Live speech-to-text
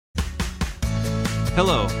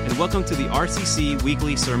Hello, and welcome to the RCC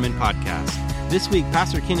Weekly Sermon Podcast. This week,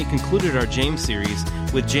 Pastor Kenny concluded our James series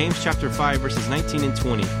with James chapter 5, verses 19 and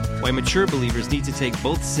 20, why mature believers need to take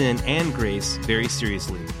both sin and grace very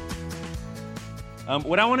seriously.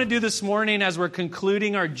 What I want to do this morning as we're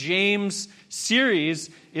concluding our James series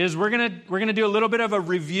is we're gonna do a little bit of a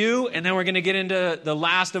review, and then we're going to get into the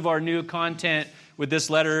last of our new content with this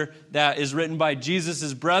letter that is written by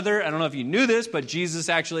Jesus' brother. I don't know if you knew this, but Jesus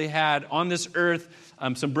actually had on this earth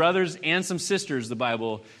some brothers and some sisters, the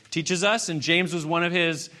Bible teaches us. And James was one of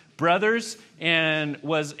his brothers and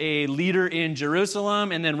was a leader in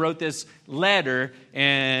Jerusalem and then wrote this letter.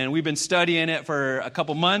 And we've been studying it for a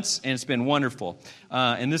couple months, and it's been wonderful.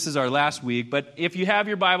 And this is our last week. But if you have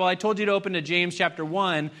your Bible, I told you to open to James chapter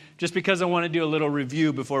 1 just because I want to do a little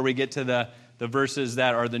review before we get to the verses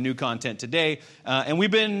that are the new content today. And we've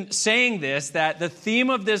been saying this, that the theme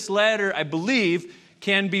of this letter, I believe,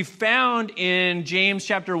 can be found in James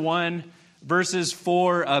chapter 1, verses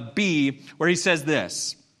 4b, where he says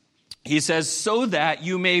this. He says, so that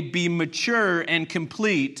you may be mature and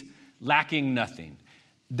complete, lacking nothing.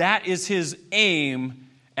 That is his aim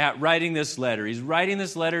at writing this letter. He's writing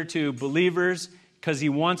this letter to believers because he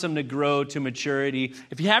wants them to grow to maturity.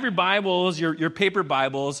 If you have your Bibles, your paper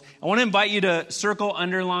Bibles, I want to invite you to circle,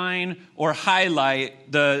 underline, or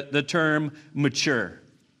highlight the term mature.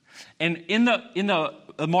 And in the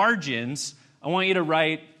margins, I want you to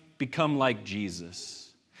write, become like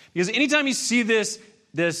Jesus. Because anytime you see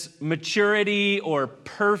this maturity or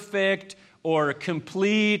perfect or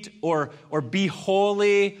complete or be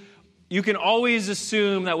holy, you can always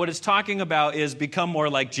assume that what it's talking about is become more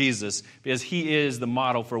like Jesus, because he is the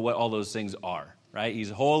model for what all those things are, right? He's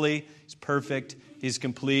holy, he's perfect, he's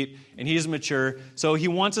complete, and he's mature. So he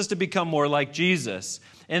wants us to become more like Jesus.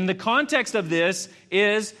 And the context of this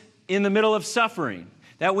is in the middle of suffering.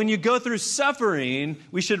 That when you go through suffering,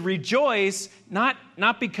 we should rejoice, not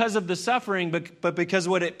because of the suffering, but because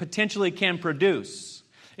what it potentially can produce.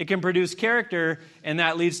 It can produce character, and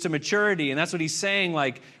that leads to maturity. And that's what he's saying,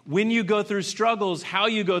 like, when you go through struggles, how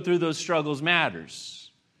you go through those struggles matters.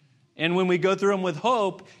 And when we go through them with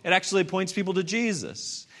hope, it actually points people to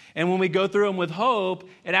Jesus. And when we go through them with hope,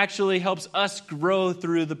 it actually helps us grow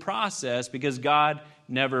through the process, because God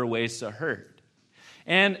never wastes a hurt.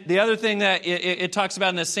 And the other thing that it talks about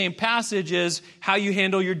in the same passage is how you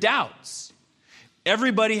handle your doubts.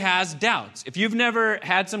 Everybody has doubts. If you've never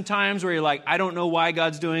had some times where you're like, I don't know why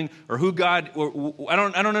God's doing, or who God, or I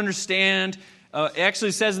don't understand. It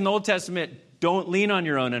actually says in the Old Testament, don't lean on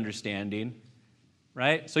your own understanding,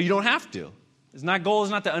 right? So you don't have to. Goal is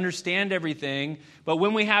not to understand everything. But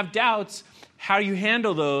when we have doubts, how you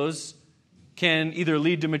handle those can either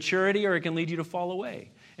lead to maturity or it can lead you to fall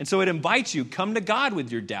away. And so it invites you, come to God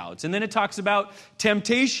with your doubts. And then it talks about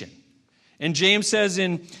temptation. And James says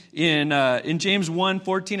in James 1,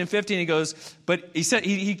 14 and 15, he goes, but he said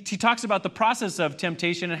he talks about the process of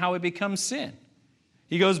temptation and how it becomes sin.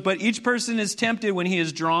 He goes, but each person is tempted when he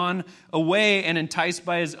is drawn away and enticed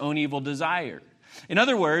by his own evil desire. In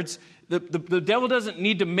other words, the devil doesn't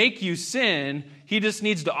need to make you sin, he just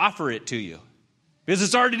needs to offer it to you. Because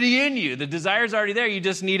it's already in you. The desire's already there, you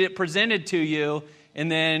just need it presented to you. And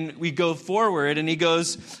then we go forward, and he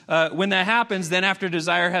goes, when that happens, then after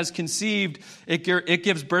desire has conceived, it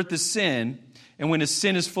gives birth to sin. And when a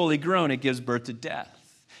sin is fully grown, it gives birth to death.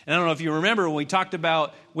 And I don't know if you remember when we talked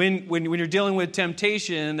about when you're dealing with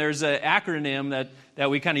temptation, there's an acronym that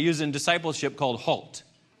we kind of use in discipleship called HALT,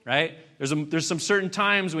 right? There's some certain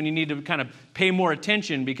times when you need to kind of pay more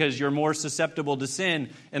attention because you're more susceptible to sin.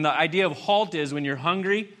 And the idea of HALT is when you're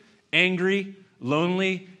hungry, angry,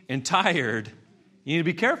 lonely, and tired, you need to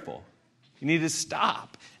be careful. You need to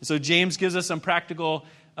stop. And so James gives us some practical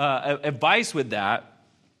advice with that.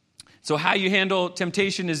 So how you handle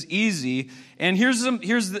temptation is easy. And here's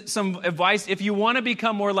some advice if you want to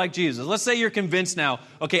become more like Jesus. Let's say you're convinced now,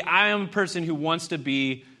 okay, I am a person who wants to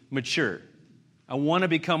be mature. I want to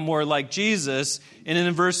become more like Jesus. And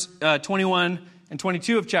in verse 21 and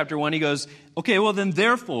 22 of chapter 1, he goes, okay, well then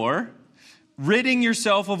therefore, ridding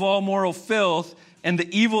yourself of all moral filth and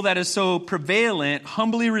the evil that is so prevalent,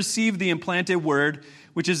 humbly receive the implanted word,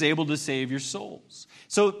 which is able to save your souls.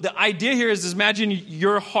 So the idea here is imagine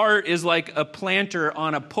your heart is like a planter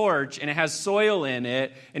on a porch, and it has soil in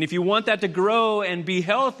it. And if you want that to grow and be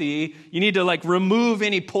healthy, you need to like remove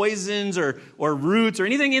any poisons or roots or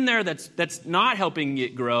anything in there that's not helping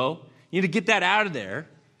it grow. You need to get that out of there.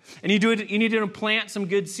 And you need to implant some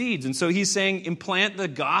good seeds. And so he's saying implant the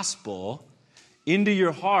gospel into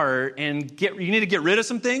your heart, and you need to get rid of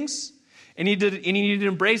some things, and you need to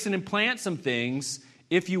embrace and implant some things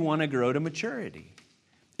if you want to grow to maturity,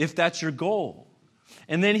 if that's your goal.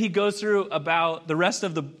 And then he goes through about the rest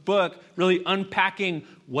of the book, really unpacking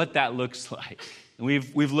what that looks like. And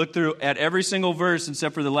we've looked through at every single verse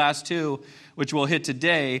except for the last two, which we'll hit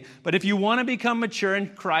today. But if you want to become mature in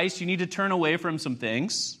Christ, you need to turn away from some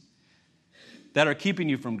things that are keeping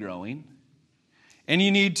you from growing. And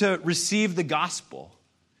you need to receive the gospel,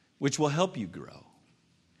 which will help you grow.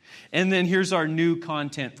 And then here's our new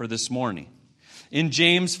content for this morning. In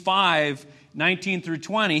James 5:19 through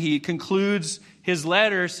 20, he concludes his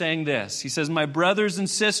letter saying this. He says, "My brothers and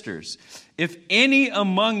sisters, if any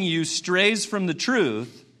among you strays from the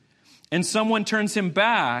truth and someone turns him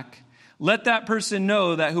back, let that person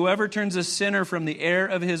know that whoever turns a sinner from the error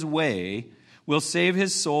of his way will save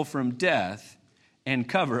his soul from death and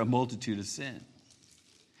cover a multitude of sins."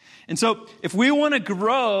 And so if we want to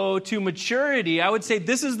grow to maturity, I would say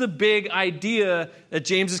this is the big idea that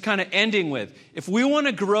James is kind of ending with. If we want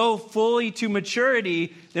to grow fully to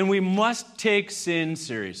maturity, then we must take sin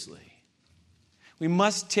seriously. We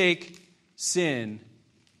must take sin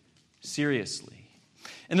seriously.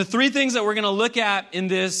 And the three things that we're going to look at in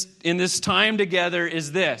this time together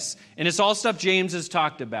is this. And it's all stuff James has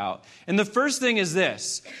talked about. And the first thing is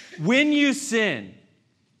this. When you sin,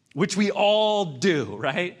 which we all do,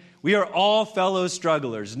 right? We are all fellow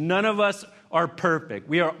strugglers. None of us are perfect.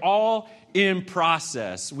 We are all in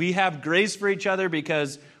process. We have grace for each other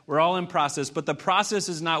because we're all in process, but the process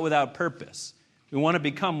is not without purpose. We want to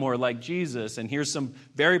become more like Jesus, and here's some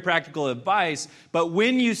very practical advice. But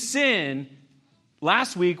when you sin,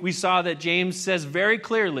 last week we saw that James says very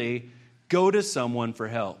clearly, go to someone for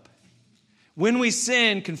help. When we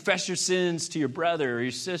sin, confess your sins to your brother or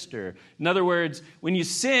your sister. In other words, when you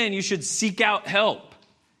sin, you should seek out help.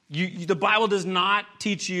 The Bible does not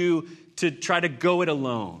teach you to try to go it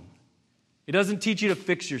alone. It doesn't teach you to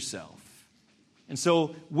fix yourself. And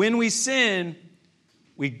so when we sin,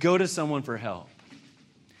 we go to someone for help.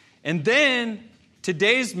 And then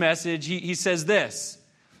today's message, he says this.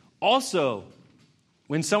 Also,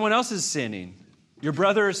 when someone else is sinning, your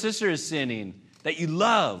brother or sister is sinning, that you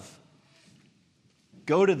love,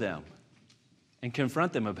 go to them and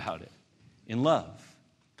confront them about it in love.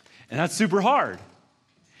 And that's super hard.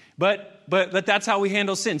 But that's how we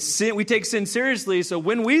handle sin. We take sin seriously, so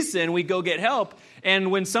when we sin, we go get help.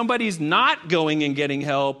 And when somebody's not going and getting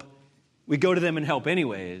help, we go to them and help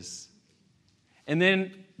anyways. And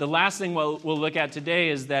then the last thing we'll look at today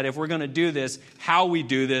is that if we're going to do this, how we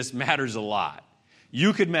do this matters a lot.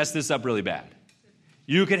 You could mess this up really bad.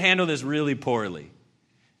 You could handle this really poorly.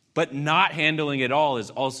 But not handling it all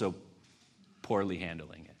is also poorly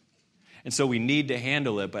handling it. And so we need to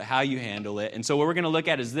handle it, but how you handle it. And so what we're going to look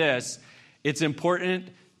at is this. It's important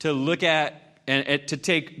to look at and to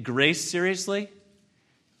take grace seriously,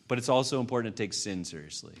 but it's also important to take sin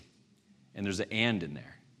seriously. And there's an and in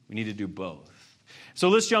there. We need to do both. So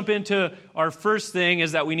let's jump into our first thing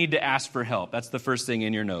is that we need to ask for help. That's the first thing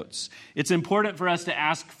in your notes. It's important for us to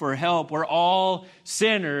ask for help. We're all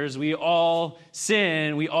sinners. We all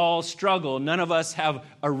sin. We all struggle. None of us have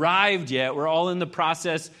arrived yet. We're all in the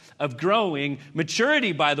process of growing.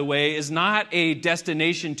 Maturity, by the way, is not a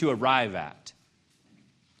destination to arrive at.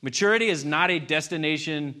 Maturity is not a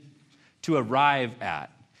destination to arrive at.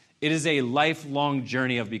 It is a lifelong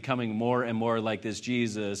journey of becoming more and more like this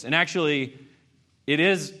Jesus. And actually, it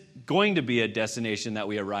is going to be a destination that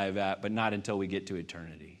we arrive at, but not until we get to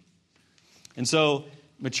eternity. And so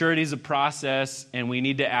maturity is a process, and we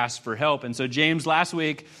need to ask for help. And so James last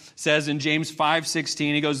week says in James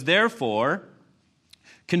 5:16, he goes, "Therefore,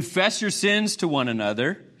 confess your sins to one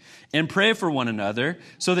another and pray for one another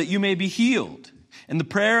so that you may be healed. And the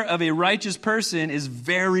prayer of a righteous person is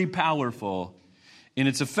very powerful in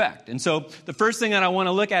its effect." And so the first thing that I want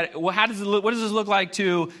to look at, well, what does this look like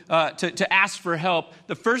to ask for help?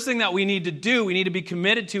 The first thing that we need to do, we need to be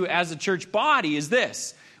committed to as a church body is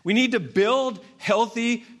this. We need to build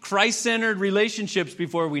healthy, Christ-centered relationships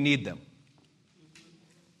before we need them.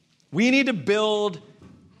 We need to build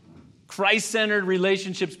Christ-centered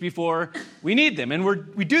relationships before we need them. And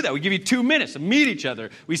we do that. We give you 2 minutes to meet each other.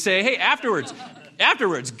 We say, hey,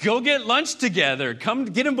 afterwards, go get lunch together. Come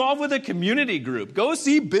get involved with a community group. Go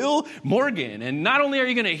see Bill Morgan. And not only are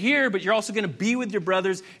you going to hear, but you're also going to be with your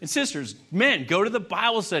brothers and sisters. Men, go to the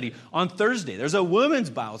Bible study on Thursday. There's a women's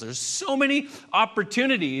Bible. There's so many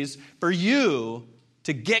opportunities for you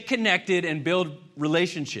to get connected and build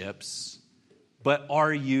relationships. But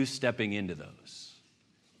are you stepping into those?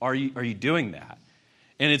 Are you doing that?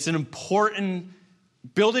 And it's an important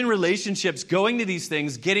building relationships, going to these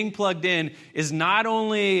things, getting plugged in is not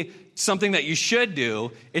only something that you should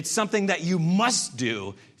do, it's something that you must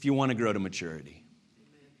do if you want to grow to maturity.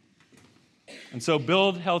 And so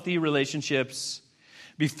build healthy relationships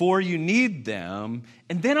before you need them.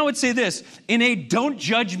 And then I would say this, in a don't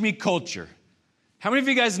judge me culture. How many of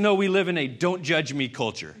you guys know we live in a don't judge me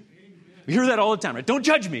culture? We hear that all the time, right? Don't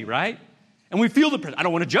judge me, right? And we feel the pressure. I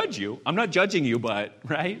don't want to judge you. I'm not judging you, but,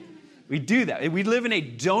 right? We do that. We live in a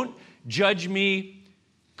don't judge me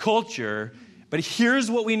culture. But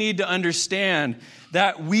here's what we need to understand,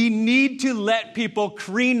 that we need to let people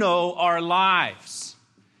krino our lives.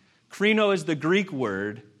 Krino is the Greek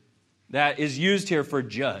word that is used here for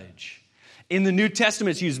judge. In the New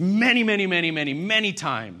Testament, it's used many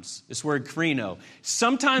times, this word krino.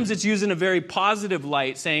 Sometimes it's used in a very positive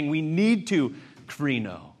light, saying we need to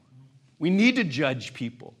krino. We need to judge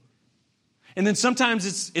people. And then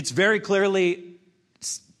sometimes it's very clearly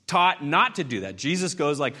taught not to do that. Jesus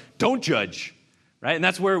goes like, don't judge, right? And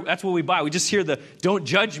that's what we buy. We just hear the don't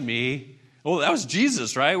judge me. Oh, that was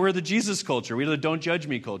Jesus, right? We're the Jesus culture. We're the don't judge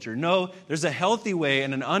me culture. No, there's a healthy way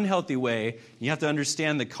and an unhealthy way. You have to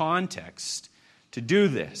understand the context to do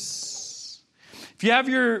this. If you have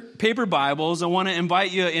your paper Bibles, I want to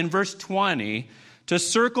invite you in verse 20 to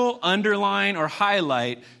circle, underline, or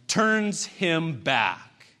highlight turns him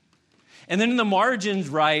back. And then in the margins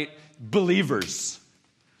write believers.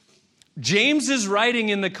 James is writing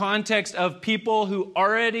in the context of people who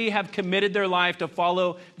already have committed their life to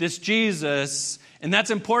follow this Jesus, and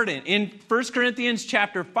that's important. In 1 Corinthians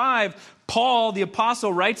chapter 5, Paul, the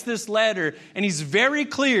apostle, writes this letter, and he's very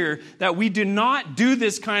clear that we do not do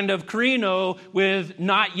this kind of krino with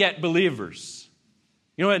not yet believers.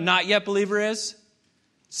 You know what a not yet believer is?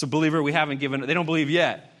 It's a believer we haven't given, they don't believe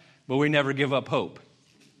yet, but we never give up hope,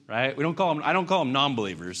 right? I don't call them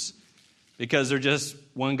non-believers, because they're just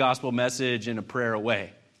one gospel message and a prayer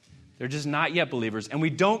away. They're just not yet believers, and we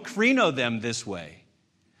don't krino them this way.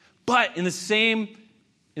 But in the same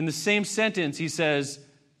sentence, he says,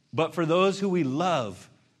 but for those who we love,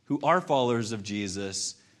 who are followers of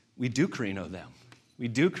Jesus, we do krino them. We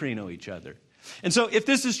do krino each other. And so if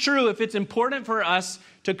this is true, if it's important for us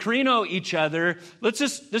to krino each other, let's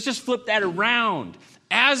just flip that around.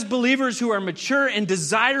 As believers who are mature and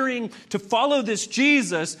desiring to follow this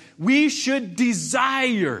Jesus, we should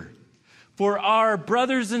desire for our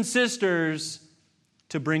brothers and sisters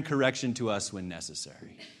to bring correction to us when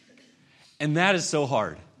necessary. And that is so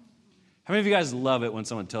hard. How many of you guys love it when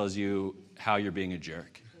someone tells you how you're being a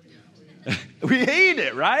jerk? We hate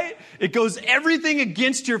it, right? It goes everything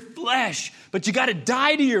against your flesh, but you got to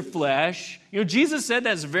die to your flesh. You know, Jesus said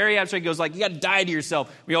that's very abstract. He goes like, you got to die to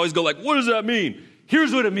yourself. We always go like, what does that mean?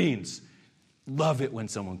 Here's what it means. Love it when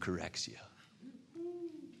someone corrects you.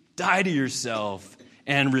 Die to yourself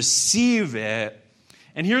and receive it.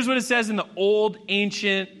 And here's what it says in the old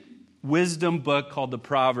ancient wisdom book called the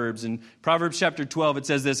Proverbs. In Proverbs chapter 12, it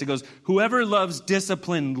says this. It goes, whoever loves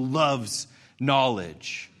discipline loves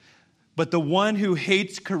knowledge, but the one who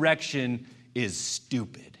hates correction is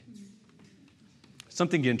stupid.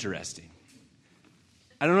 Something interesting.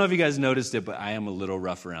 I don't know if you guys noticed it, but I am a little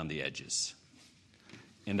rough around the edges.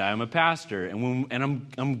 And I am a pastor, and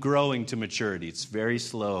I'm growing to maturity. It's very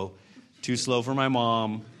slow, too slow for my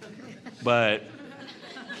mom, but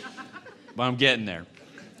I'm getting there.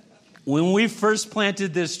 When we first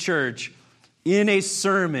planted this church, in a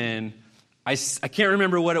sermon, I can't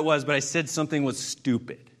remember what it was, but I said something was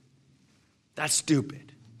stupid. That's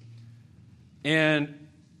stupid. And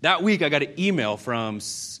that week, I got an email from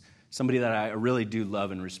somebody that I really do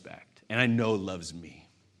love and respect, and I know loves me.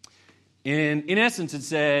 And in essence, it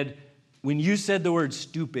said, when you said the word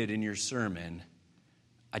stupid in your sermon,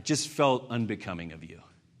 I just felt unbecoming of you.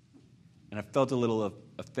 And I felt a little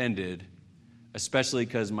offended, especially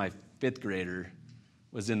because my 5th grader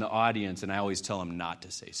was in the audience, and I always tell him not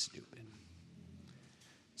to say stupid.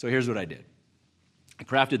 So here's what I did. I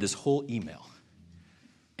crafted this whole email,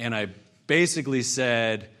 and I basically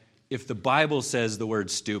said, if the Bible says the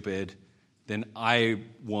word stupid, then I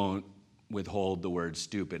won't withhold the word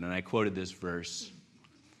stupid. And I quoted this verse,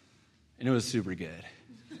 and it was super good.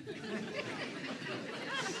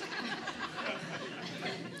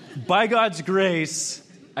 By God's grace,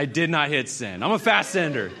 I did not hit send. I'm a fast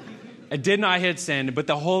sender. I did not hit send, but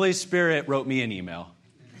the Holy Spirit wrote me an email.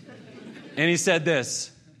 And he said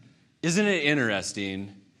this, isn't it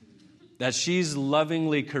interesting that she's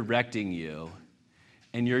lovingly correcting you,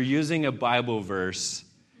 and you're using a Bible verse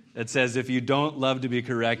that says if you don't love to be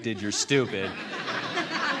corrected, you're stupid,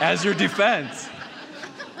 as your defense.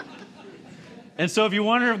 And so if you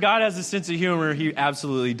wonder if God has a sense of humor, he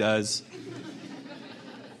absolutely does.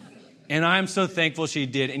 And I'm so thankful she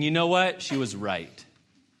did. And you know what? She was right.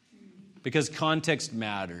 Because context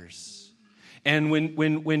matters. And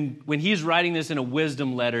when he's writing this in a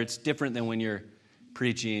wisdom letter, it's different than when you're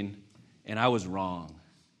preaching. And I was wrong.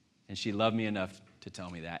 And she loved me enough to tell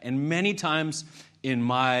me that. And many times in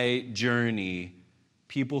my journey,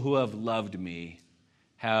 people who have loved me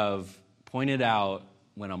have pointed out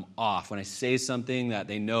when I'm off, when I say something that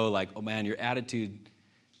they know, like, oh man, your attitude,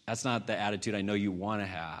 that's not the attitude I know you want to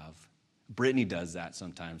have. Brittany does that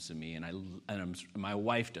sometimes to me, and my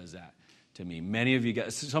wife does that to me. Many of you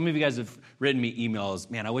guys, some of you guys have written me emails.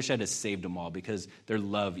 Man, I wish I'd have saved them all because they're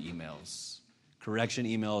love emails. Correction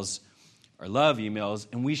emails are love emails,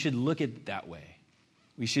 and we should look at it that way.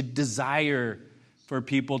 We should desire for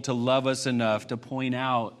people to love us enough to point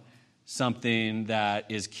out something that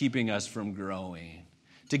is keeping us from growing,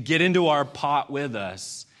 to get into our pot with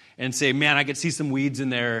us and say, man, I could see some weeds in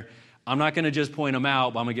there. I'm not going to just point them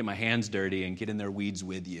out, but I'm going to get my hands dirty and get in their weeds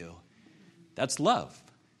with you. That's love.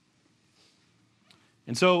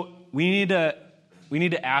 And so we need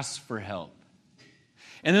to ask for help.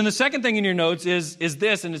 And then the second thing in your notes is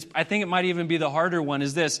this, and I think it might even be the harder one,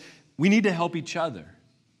 is this. We need to help each other.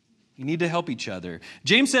 We need to help each other.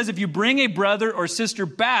 James says if you bring a brother or sister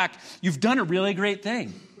back, you've done a really great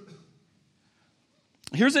thing.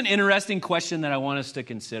 Here's an interesting question that I want us to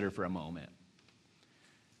consider for a moment.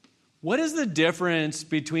 What is the difference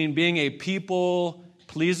between being a people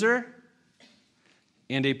pleaser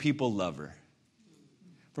and a people lover?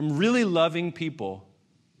 From really loving people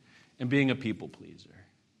and being a people pleaser.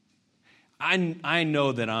 I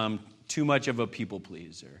know that I'm too much of a people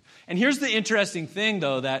pleaser. And here's the interesting thing,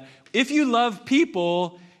 though, that if you love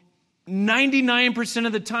people, 99%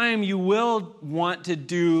 of the time you will want to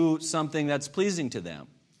do something that's pleasing to them.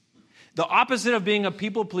 The opposite of being a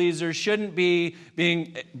people pleaser shouldn't be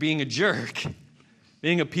being a jerk,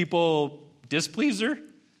 being a people displeaser.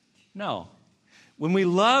 No. When we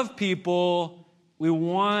love people, we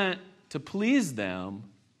want to please them.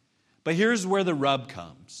 But here's where the rub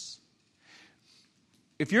comes.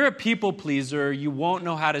 If you're a people pleaser, you won't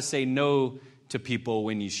know how to say no to people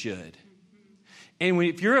when you should. And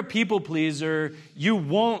if you're a people pleaser, you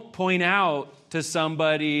won't point out to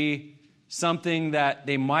somebody something that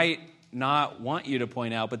they might not want you to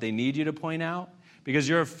point out, but they need you to point out because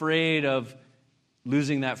you're afraid of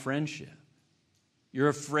losing that friendship. You're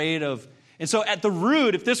afraid of... And so at the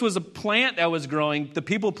root, if this was a plant that was growing, the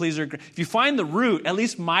people pleaser, if you find the root, at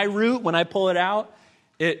least my root, when I pull it out,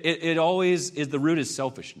 it always is, the root is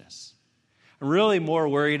selfishness. I'm really more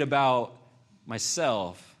worried about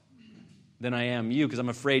myself than I am you because I'm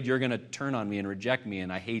afraid you're going to turn on me and reject me,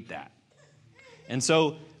 and I hate that. And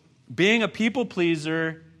so being a people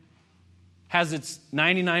pleaser has its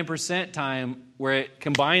 99% time where it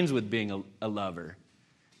combines with being a lover.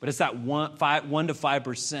 But it's that 1 to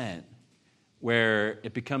 5% where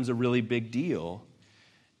it becomes a really big deal.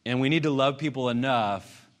 And we need to love people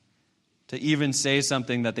enough to even say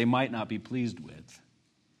something that they might not be pleased with.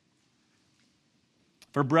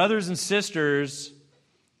 For brothers and sisters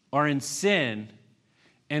are in sin,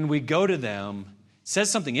 and we go to them, it says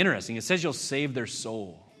something interesting. It says you'll save their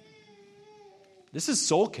soul. This is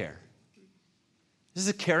soul care. This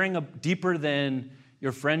is caring deeper than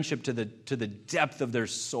your friendship to the depth of their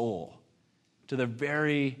soul, to the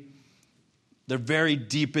very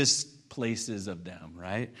deepest places of them,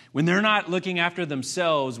 right? When they're not looking after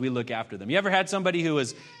themselves, we look after them. You ever had somebody who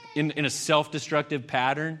is in a self-destructive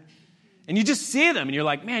pattern? And you just see them and you're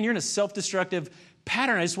like, man, you're in a self-destructive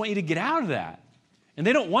pattern. I just want you to get out of that. And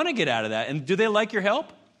they don't want to get out of that. And do they like your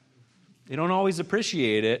help? They don't always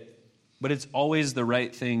appreciate it, but it's always the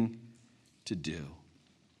right thing to do.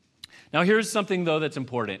 Now, here's something, though, that's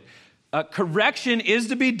important. Correction is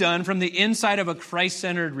to be done from the inside of a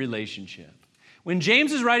Christ-centered relationship. When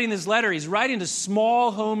James is writing this letter, he's writing to small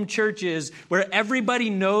home churches where everybody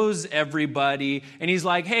knows everybody. And he's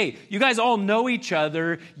like, hey, you guys all know each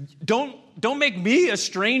other. Don't make me a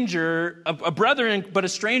stranger, a brother, but a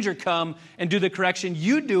stranger come and do the correction.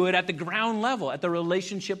 You do it at the ground level, at the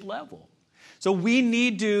relationship level. So we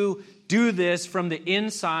need to do this from the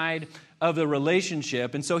inside of the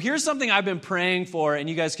relationship. And so here's something I've been praying for, and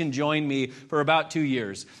you guys can join me, for about 2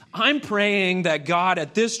 years. I'm praying that God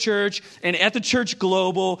at this church and at the church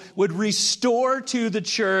global would restore to the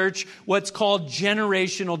church what's called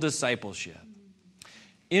generational discipleship.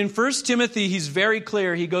 In 1 Timothy, he's very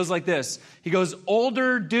clear. He goes like this. He goes,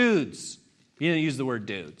 older dudes. He didn't use the word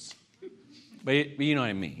dudes, but you know what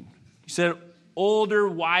I mean. He said, older,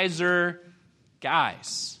 wiser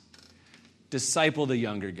guys disciple the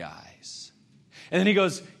younger guys. And then he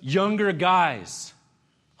goes, younger guys,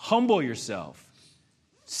 humble yourself.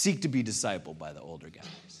 Seek to be discipled by the older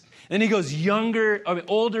guys. And then he goes,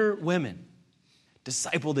 older women,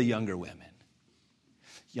 disciple the younger women.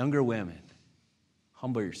 Younger women,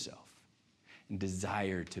 humble yourself and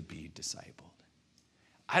desire to be discipled.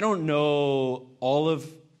 I don't know all of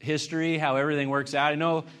history, how everything works out. I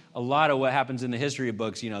know a lot of what happens in the history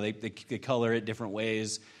books, they color it different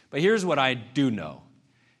ways. But here's what I do know.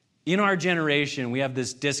 In our generation, we have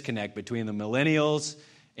this disconnect between the millennials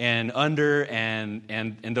and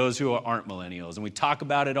those who aren't millennials. And we talk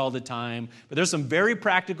about it all the time. But there's some very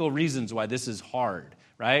practical reasons why this is hard,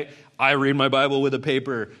 right? I read my Bible with a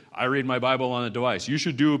paper. I read my Bible on a device. You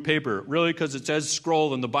should do paper. Really? Because it says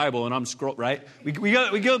scroll in the Bible and I'm scroll, right? We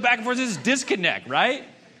go back and forth. This disconnect, right?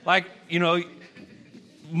 Like,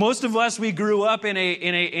 most of us, we grew up in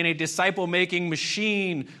a disciple-making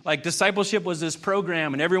machine. Like, discipleship was this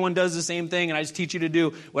program, and everyone does the same thing, and I just teach you to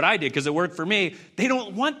do what I did because it worked for me. They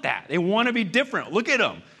don't want that. They want to be different. Look at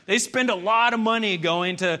them. They spend a lot of money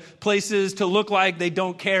going to places to look like they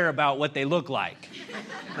don't care about what they look like,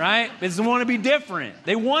 right? They just want to be different.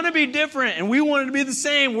 They want to be different, and we want it to be the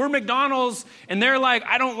same. We're McDonald's, and they're like,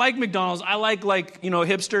 I don't like McDonald's. I like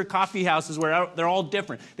hipster coffee houses where they're all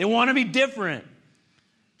different. They want to be different.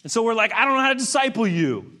 And so we're like, I don't know how to disciple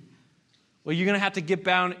you. Well, you're going to have to get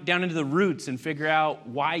down into the roots and figure out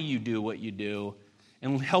why you do what you do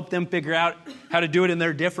and help them figure out how to do it in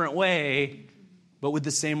their different way, but with the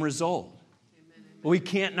same result. But we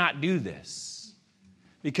can't not do this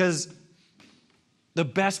because the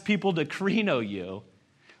best people to Carino you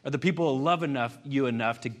are the people who love you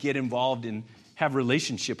enough to get involved and have a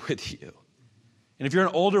relationship with you. And if you're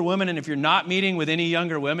an older woman and if you're not meeting with any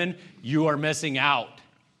younger women, you are missing out.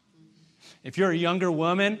 If you're a younger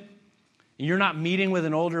woman and you're not meeting with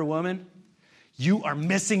an older woman, you are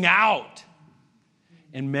missing out.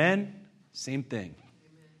 And men, same thing.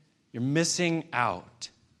 You're missing out.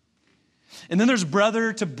 And then there's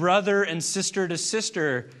brother to brother and sister to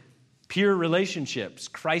sister peer relationships,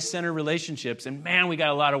 Christ-centered relationships. And man, we got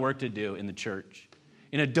a lot of work to do in the church.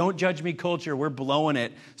 In a don't judge me culture, we're blowing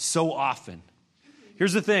it so often.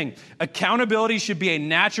 Here's the thing. Accountability should be a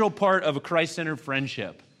natural part of a Christ-centered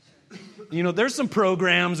friendship. There's some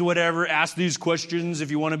programs, whatever, ask these questions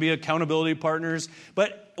if you want to be accountability partners.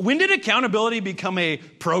 But when did accountability become a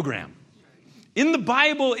program? In the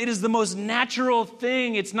Bible, it is the most natural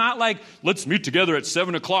thing. It's not like, let's meet together at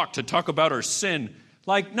 7 o'clock to talk about our sin.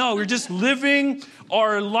 Like, no, we're just living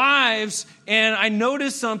our lives. And I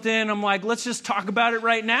noticed something. I'm like, let's just talk about it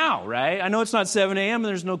right now, right? I know it's not 7 a.m. and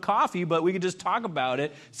there's no coffee, but we could just talk about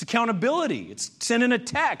it. It's accountability. It's sending a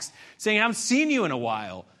text saying, I haven't seen you in a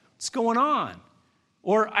while. What's going on?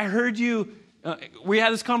 Or I heard you, we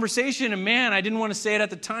had this conversation, and man, I didn't want to say it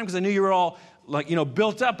at the time because I knew you were all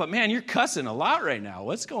built up, but man, you're cussing a lot right now.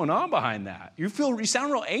 What's going on behind that? You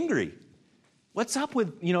sound real angry. What's up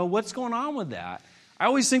with, what's going on with that? I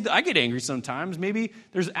always think that I get angry sometimes. Maybe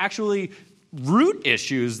there's actually root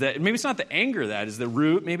issues that, maybe it's not the anger that is the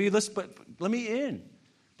root. Maybe let me in.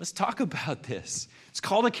 Let's talk about this. It's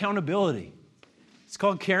called accountability. It's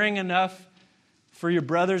called caring enough for your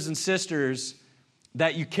brothers and sisters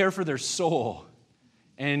that you care for their soul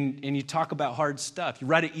and you talk about hard stuff. You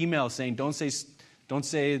write an email saying, don't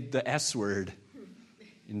say the S word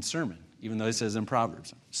in sermon, even though it says in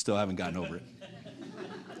Proverbs. Still haven't gotten over it.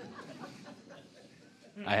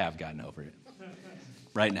 I have gotten over it.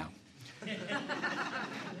 Right now.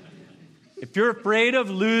 If you're afraid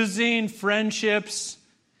of losing friendships,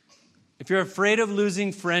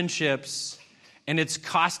 and it's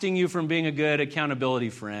costing you from being a good accountability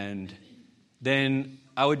friend, then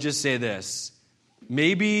I would just say this.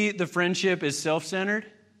 Maybe the friendship is self-centered,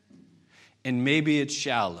 and maybe it's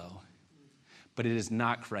shallow, but it is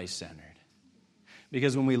not Christ-centered.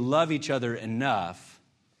 Because when we love each other enough,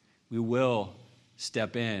 we will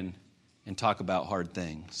step in and talk about hard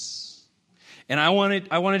things. And I want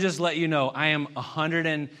to just let you know, I am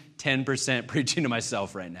 110% preaching to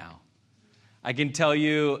myself right now. I can tell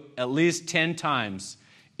you at least 10 times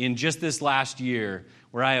in just this last year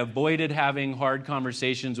where I avoided having hard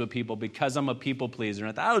conversations with people because I'm a people pleaser. And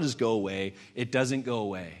I thought, I'll just go away. It doesn't go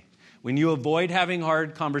away. When you avoid having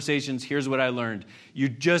hard conversations, here's what I learned. You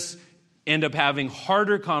just end up having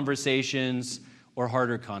harder conversations or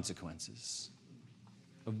harder consequences.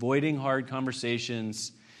 Avoiding hard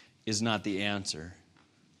conversations is not the answer.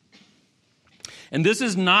 And this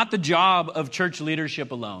is not the job of church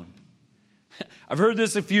leadership alone. I've heard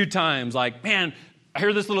this a few times, like, man, I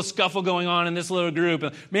hear this little scuffle going on in this little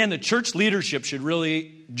group. Man, the church leadership should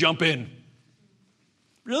really jump in.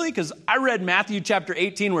 Really? Because I read Matthew chapter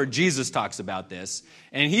 18 where Jesus talks about this.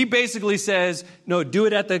 And he basically says, no, do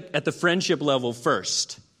it at the friendship level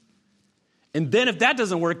first. And then if that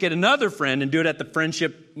doesn't work, get another friend and do it at the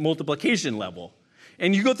friendship multiplication level.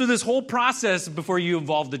 And you go through this whole process before you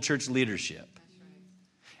involve the church leadership.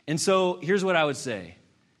 And so here's what I would say.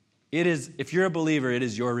 if you're a believer, it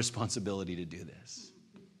is your responsibility to do this.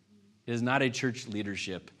 It is not a church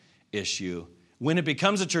leadership issue. When it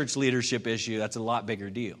becomes a church leadership issue, that's a lot bigger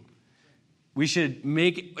deal. We should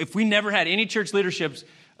if we never had any church leaderships,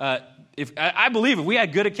 I believe if we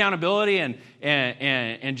had good accountability and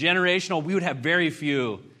generational, we would have very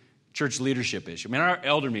few church leadership issues. I mean, our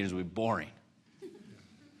elder meetings would be boring.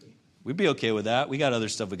 We'd be okay with that. We got other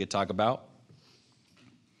stuff we could talk about.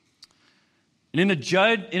 And in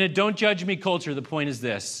a don't judge me culture, the point is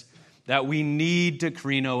this, that we need to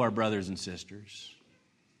krino our brothers and sisters.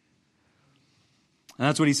 And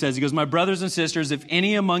that's what he says. He goes, my brothers and sisters, if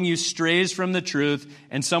any among you strays from the truth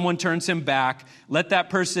and someone turns him back, let that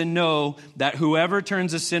person know that whoever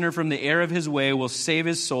turns a sinner from the error of his way will save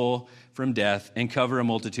his soul from death and cover a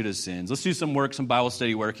multitude of sins. Let's do some Bible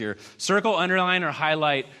study work here. Circle, underline, or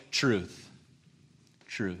highlight truth.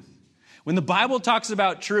 Truth. When the Bible talks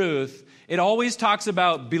about truth, it always talks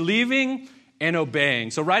about believing and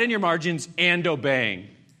obeying. So write in your margins, and obeying.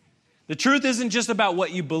 The truth isn't just about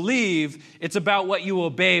what you believe, it's about what you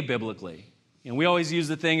obey biblically. And we always use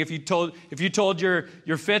the thing, if you told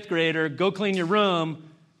your fifth grader, go clean your room,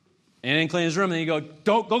 and didn't clean his room, and then you go,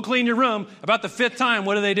 don't go clean your room, about the fifth time,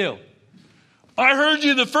 what do? I heard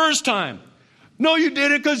you the first time. No, you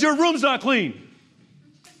did it because your room's not clean.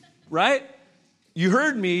 Right? You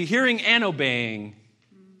heard me. Hearing and obeying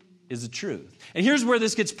is the truth. And here's where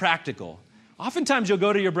this gets practical. Oftentimes you'll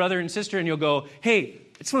go to your brother and sister and you'll go, hey,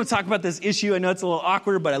 I just want to talk about this issue. I know it's a little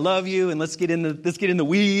awkward, but I love you, and let's get in the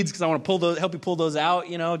weeds because I want to help you pull those out.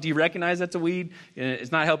 You know, do you recognize that's a weed?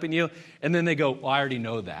 It's not helping you. And then they go, well, I already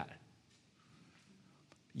know that.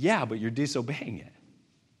 Yeah, but you're disobeying it,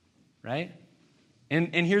 right?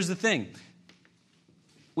 And here's the thing.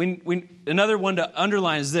 When another one to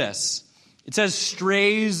underline is this. It says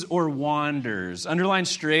strays or wanders. Underline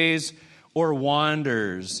strays or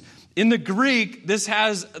wanders. In the Greek, this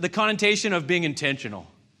has the connotation of being intentional.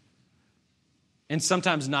 And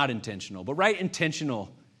sometimes not intentional. But write intentional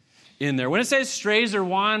in there. When it says strays or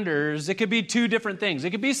wanders, it could be two different things.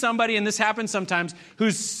 It could be somebody, and this happens sometimes,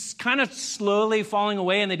 who's kind of slowly falling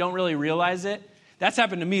away and they don't really realize it. That's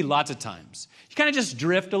happened to me lots of times. You kind of just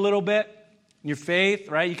drift a little bit in your faith,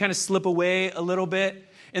 right? You kind of slip away a little bit.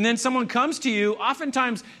 And then someone comes to you.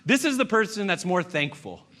 Oftentimes, this is the person that's more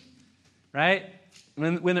thankful, right?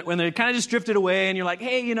 When they kind of just drifted away and you're like,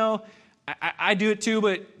 hey, you know, I do it too,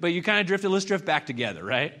 but you kind of drifted. Let's drift back together,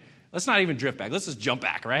 right? Let's not even drift back. Let's just jump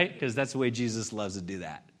back, right? Because that's the way Jesus loves to do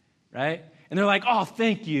that, right? And they're like, oh,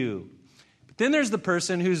 thank you. But then there's the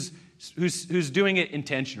person who's doing it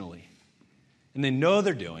intentionally. And they know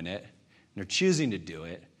they're doing it, and they're choosing to do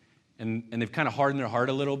it, and they've kind of hardened their heart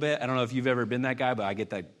a little bit. I don't know if you've ever been that guy, but I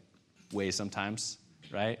get that way sometimes,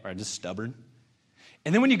 right? Or I'm just stubborn.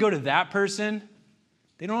 And then when you go to that person,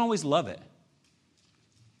 they don't always love it.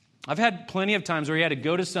 I've had plenty of times where you had to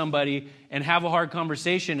go to somebody and have a hard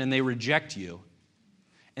conversation and they reject you.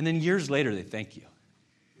 And then years later, they thank you.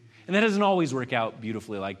 And that doesn't always work out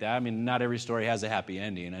beautifully like that. I mean, not every story has a happy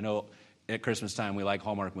ending. I know at Christmas time we like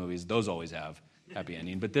Hallmark movies. Those always have happy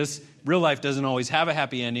ending. But this real life doesn't always have a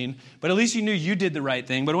happy ending. But at least you knew you did the right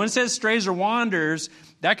thing. But when it says strays or wanders,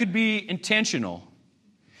 that could be intentional.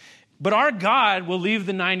 But our God will leave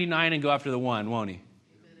the 99 and go after the one, won't he?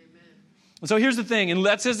 And so here's the thing, and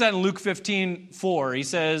that says that in Luke 15:4. He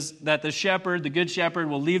says that the good shepherd,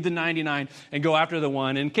 will leave the 99 and go after the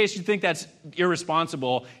one. And in case you think that's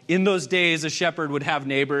irresponsible, in those days, a shepherd would have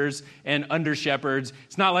neighbors and under shepherds.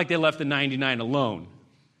 It's not like they left the 99 alone,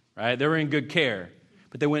 right? They were in good care,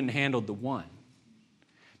 but they went and handled the one.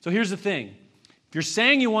 So here's the thing. If you're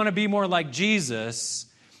saying you want to be more like Jesus,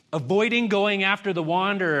 avoiding going after the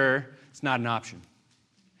wanderer, it's not an option.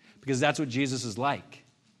 Because that's what Jesus is like.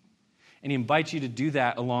 And he invites you to do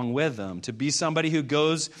that along with them, to be somebody who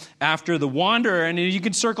goes after the wanderer. And you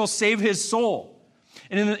can circle save his soul.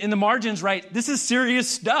 And in the margins, right, this is serious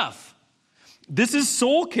stuff. This is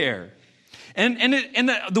soul care. And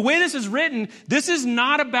the way this is written, this is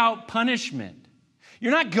not about punishment.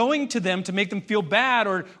 You're not going to them to make them feel bad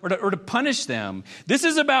or to punish them. This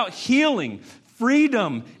is about healing,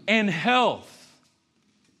 freedom, and health.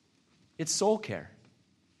 It's soul care.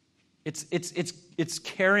 It's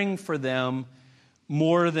caring for them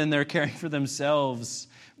more than they're caring for themselves.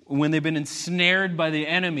 When they've been ensnared by the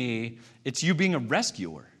enemy, it's you being a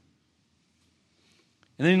rescuer.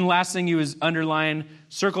 And then the last thing you is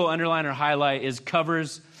circle, underline, or highlight is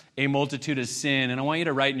covers a multitude of sin. And I want you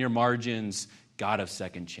to write in your margins, God of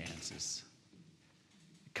second chances.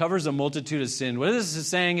 It covers a multitude of sin. What this is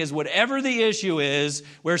saying is whatever the issue is,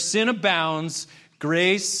 where sin abounds,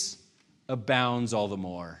 grace abounds all the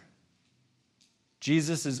more.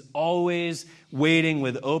 Jesus is always waiting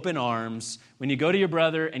with open arms. When you go to your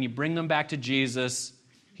brother and you bring them back to Jesus,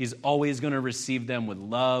 he's always going to receive them with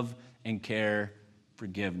love and care,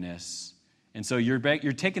 forgiveness. And so you're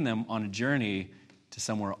taking them on a journey to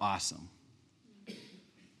somewhere awesome.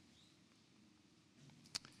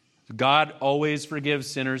 God always forgives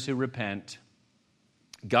sinners who repent.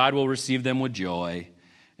 God will receive them with joy.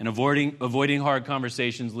 And avoiding hard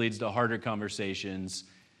conversations leads to harder conversations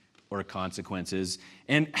or consequences.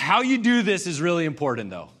 And how you do this is really important,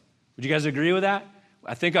 though. Would you guys agree with that?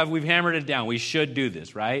 I think we've hammered it down. We should do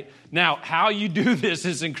this, right? Now, how you do this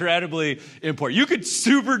is incredibly important. You could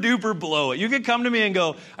super duper blow it. You could come to me and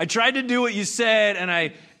go, I tried to do what you said and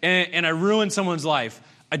I ruined someone's life.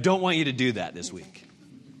 I don't want you to do that this week.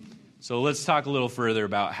 So let's talk a little further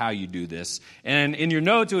about how you do this. And in your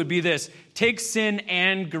notes, it would be this: take sin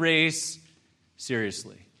and grace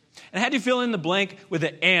seriously. And I had to fill in the blank with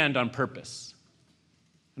an "and" on purpose.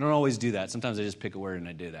 I don't always do that. Sometimes I just pick a word and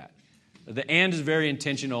I do that. But the "and" is very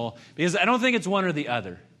intentional because I don't think it's one or the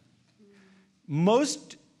other.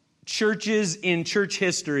 Most churches in church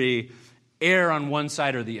history err on one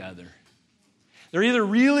side or the other. They're either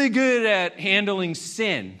really good at handling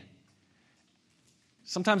sin.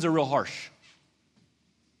 Sometimes they're real harsh.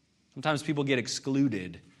 Sometimes people get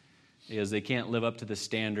excluded because they can't live up to the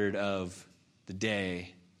standard of the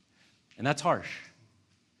day. And that's harsh.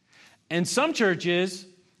 And some churches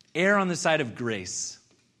err on the side of grace.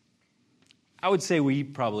 I would say we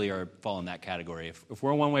probably fall in that category. If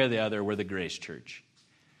we're one way or the other, we're the grace church.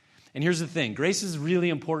 And here's the thing. Grace is really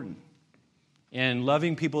important. And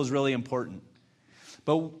loving people is really important.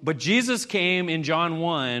 But Jesus came in John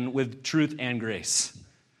 1 with truth and grace.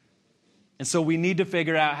 And so we need to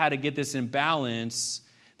figure out how to get this in balance.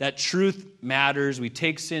 That truth matters. We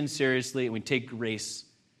take sin seriously and we take grace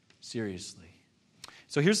seriously.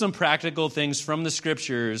 So here's some practical things from the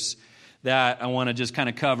scriptures that I want to just kind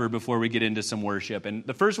of cover before we get into some worship. And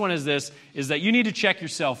the first one is this, is that you need to check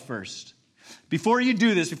yourself first. Before you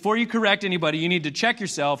do this, before you correct anybody, you need to check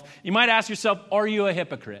yourself. You might ask yourself, are you a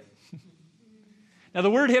hypocrite? Now, the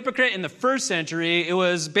word hypocrite in the first century, it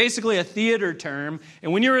was basically a theater term.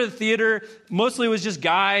 And when you were at a theater, mostly it was just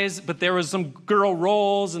guys, but there was some girl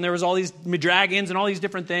roles, and there was all these dragons and all these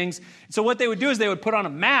different things. So what they would do is they would put on a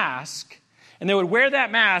mask, and they would wear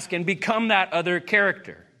that mask and become that other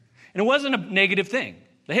character. And it wasn't a negative thing.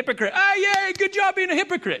 The hypocrite, yay, good job being a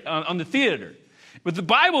hypocrite on the theater. But the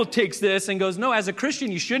Bible takes this and goes, no, as a Christian,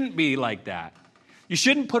 you shouldn't be like that. You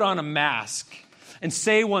shouldn't put on a mask and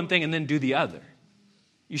say one thing and then do the other.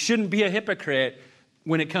 You shouldn't be a hypocrite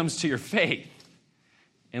when it comes to your faith,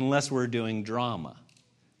 unless we're doing drama,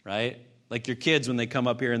 right? Like your kids, when they come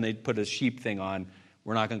up here and they put a sheep thing on,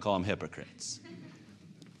 we're not going to call them hypocrites.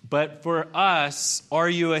 But for us, are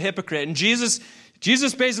you a hypocrite? And Jesus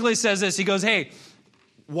basically says this. He goes, hey,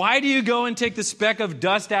 why do you go and take the speck of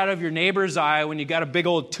dust out of your neighbor's eye when you got a big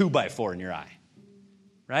old 2x4 in your eye?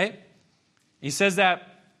 Right? He says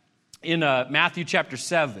that in Matthew chapter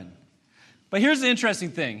 7. But here's the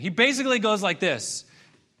interesting thing. He basically goes like this.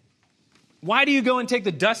 Why do you go and take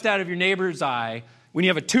the dust out of your neighbor's eye when you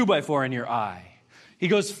have a 2x4 in your eye? He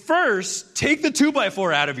goes, first, take the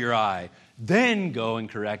 2x4 out of your eye, then go and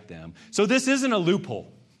correct them. So this isn't a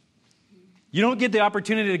loophole. You don't get the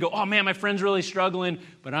opportunity to go, oh man, my friend's really struggling,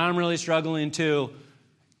 but I'm really struggling too.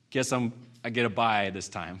 Guess I get a bye this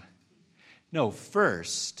time. No,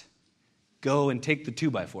 first, go and take the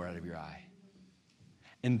 2x4 out of your eye.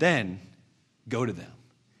 And then go to them.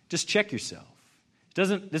 Just check yourself.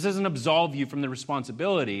 This doesn't absolve you from the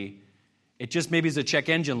responsibility. It just maybe is a check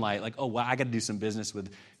engine light, like, oh, well, I got to do some business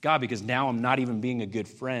with God because now I'm not even being a good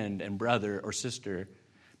friend and brother or sister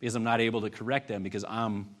because I'm not able to correct them because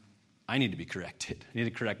I need to be corrected. I need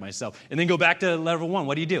to correct myself. And then go back to level 1.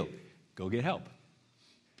 What do? Go get help,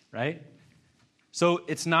 right? So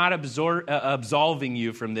it's not absolving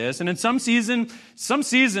you from this. And in some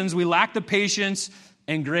seasons, we lack the patience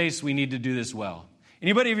and grace we need to do this well.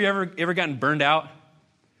 Anybody of you ever gotten burned out?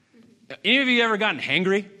 Any of you ever gotten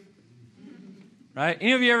hangry? Right?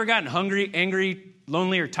 Any of you ever gotten hungry, angry,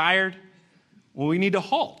 lonely, or tired? Well, we need to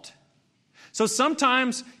halt. So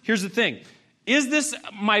sometimes, here's the thing. Is this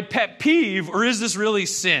my pet peeve or is this really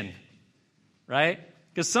sin? Right?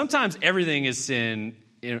 Because sometimes everything is sin.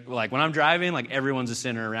 Like when I'm driving, like everyone's a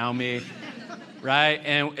sinner around me. Right?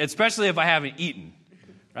 And especially if I haven't eaten.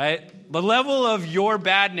 Right? The level of your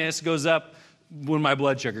badness goes up when my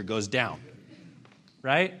blood sugar goes down.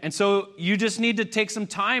 Right? And so you just need to take some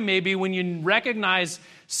time maybe when you recognize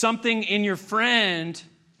something in your friend,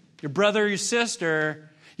 your brother or your sister.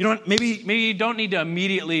 Maybe you don't need to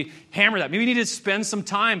immediately hammer that. Maybe you need to spend some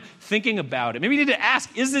time thinking about it. Maybe you need to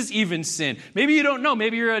ask, is this even sin? Maybe you don't know.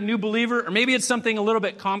 Maybe you're a new believer, or maybe it's something a little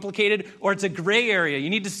bit complicated, or it's a gray area. You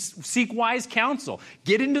need to seek wise counsel.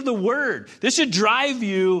 Get into the Word. This should drive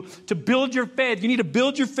you to build your faith. You need to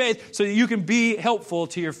build your faith so that you can be helpful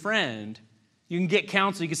to your friend. You can get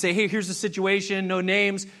counsel. You can say, hey, here's the situation, no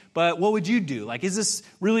names, but what would you do? Like, is this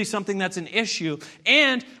really something that's an issue?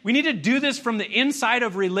 And we need to do this from the inside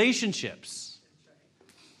of relationships.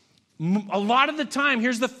 A lot of the time,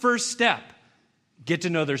 here's the first step. Get to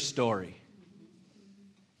know their story.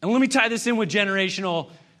 And let me tie this in with generational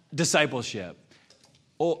discipleship.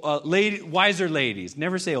 Wiser ladies.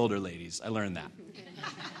 Never say older ladies. I learned that.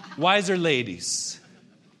 Wiser ladies.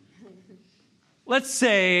 Let's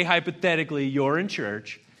say, hypothetically, you're in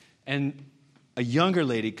church and a younger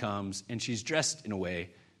lady comes and she's dressed in a way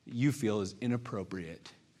that you feel is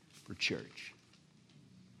inappropriate for church.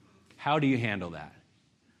 How do you handle that?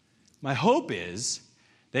 My hope is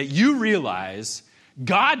that you realize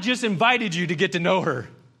God just invited you to get to know her.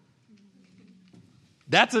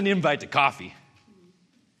 That's an invite to coffee.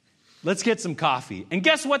 Let's get some coffee. And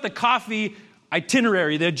guess what? The coffee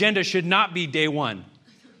itinerary, the agenda should not be day one.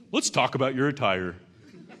 Let's talk about your attire.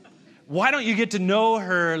 Why don't you get to know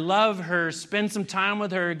her, love her, spend some time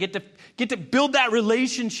with her, get to build that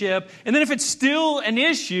relationship, and then if it's still an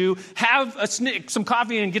issue, have some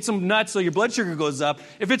coffee and get some nuts so your blood sugar goes up.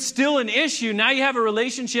 If it's still an issue, now you have a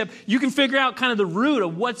relationship, you can figure out kind of the root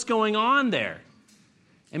of what's going on there.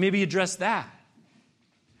 And maybe address that.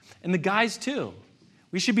 And the guys too.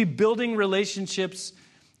 We should be building relationships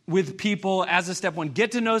with people as a step one.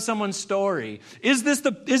 Get to know someone's story. Is this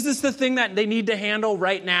the thing that they need to handle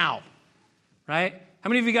right now? Right? How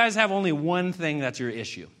many of you guys have only one thing that's your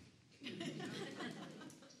issue?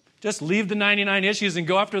 Just leave the 99 issues and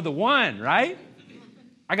go after the one, right?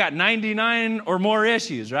 I got 99 or more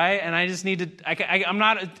issues, right? And I just need to, I'm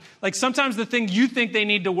not, like sometimes the thing you think they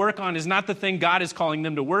need to work on is not the thing God is calling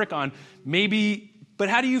them to work on. Maybe, but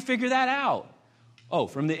how do you figure that out? Oh,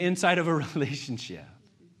 from the inside of a relationship.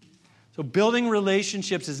 So building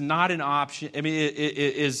relationships is not an option. I mean, it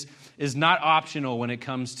is not optional when it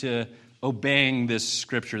comes to obeying this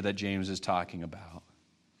scripture that James is talking about.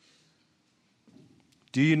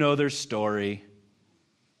 Do you know their story?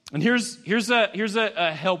 And here's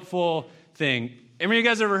a helpful thing. Any of you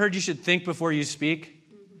guys ever heard you should think before you speak?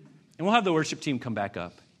 And we'll have the worship team come back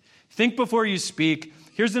up. Think before you speak.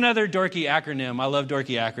 Here's another dorky acronym. I love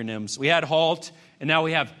dorky acronyms. We had HALT, and now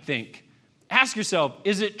we have THINK. Ask yourself,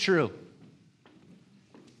 is it true?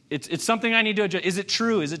 It's something I need to adjust. Is it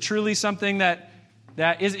true? Is it truly something that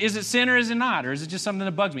is it sin or is it not? Or is it just something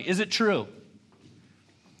that bugs me? Is it true?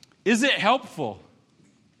 Is it helpful?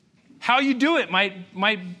 How you do it might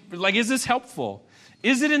like, is this helpful?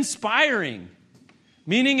 Is it inspiring?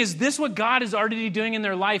 Meaning, is this what God is already doing in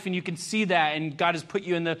their life and you can see that and God has put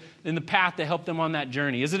you in the path to help them on that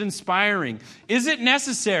journey? Is it inspiring? Is it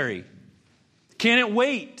necessary? Can it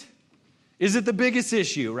wait? Is it the biggest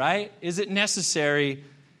issue, right? Is it necessary?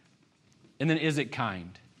 And then is it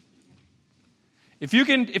kind? If you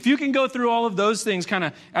can go through all of those things kind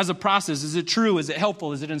of as a process, is it true? Is it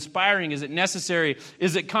helpful? Is it inspiring? Is it necessary?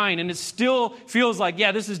 Is it kind? And it still feels like,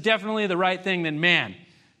 yeah, this is definitely the right thing, then man,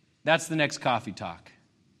 that's the next coffee talk.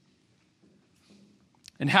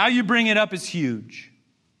 And how you bring it up is huge.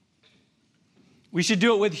 We should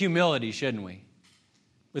do it with humility, shouldn't we?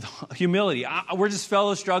 With humility. We're just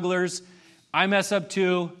fellow strugglers. I mess up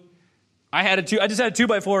too. I just had a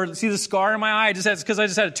 2x4. See the scar in my eye? Because I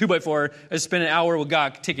just had a 2x4. I just spent an hour with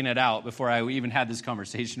God taking it out before I even had this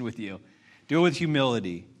conversation with you. Do it with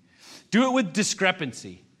humility. Do it with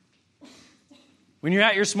discrepancy. When you're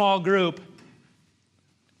at your small group,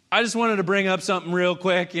 I just wanted to bring up something real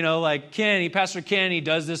quick. Like Pastor Kenny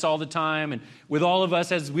does this all the time. And with all of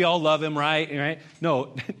us, as we all love him, right?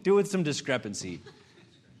 No, do it with some discrepancy.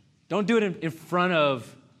 Don't do it in front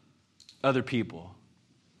of other people.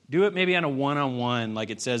 Do it maybe on a one-on-one, like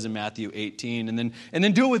it says in Matthew 18, and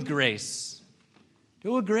then do it with grace.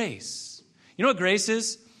 Do it with grace. You know what grace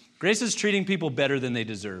is? Grace is treating people better than they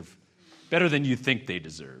deserve, better than you think they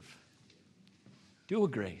deserve. Do it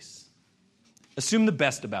with grace. Assume the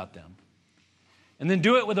best about them. And then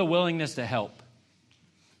do it with a willingness to help.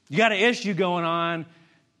 You got an issue going on.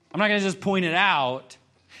 I'm not going to just point it out.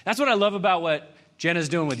 That's what I love about what Jenna's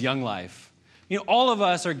doing with Young Life. All of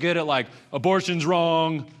us are good at like, abortion's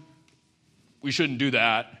wrong. We shouldn't do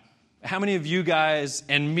that. How many of you guys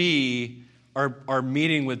and me are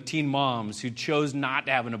meeting with teen moms who chose not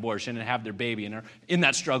to have an abortion and have their baby and are in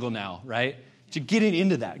that struggle now, right? to getting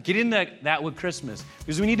into that. Get into that with Christmas.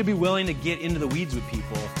 Because we need to be willing to get into the weeds with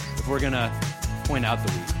people if we're going to point out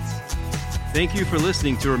the weeds. Thank you for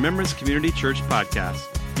listening to Remembrance Community Church Podcast.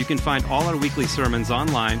 You can find all our weekly sermons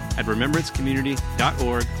online at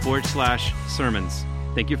remembrancecommunity.org/sermons.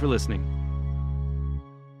 Thank you for listening.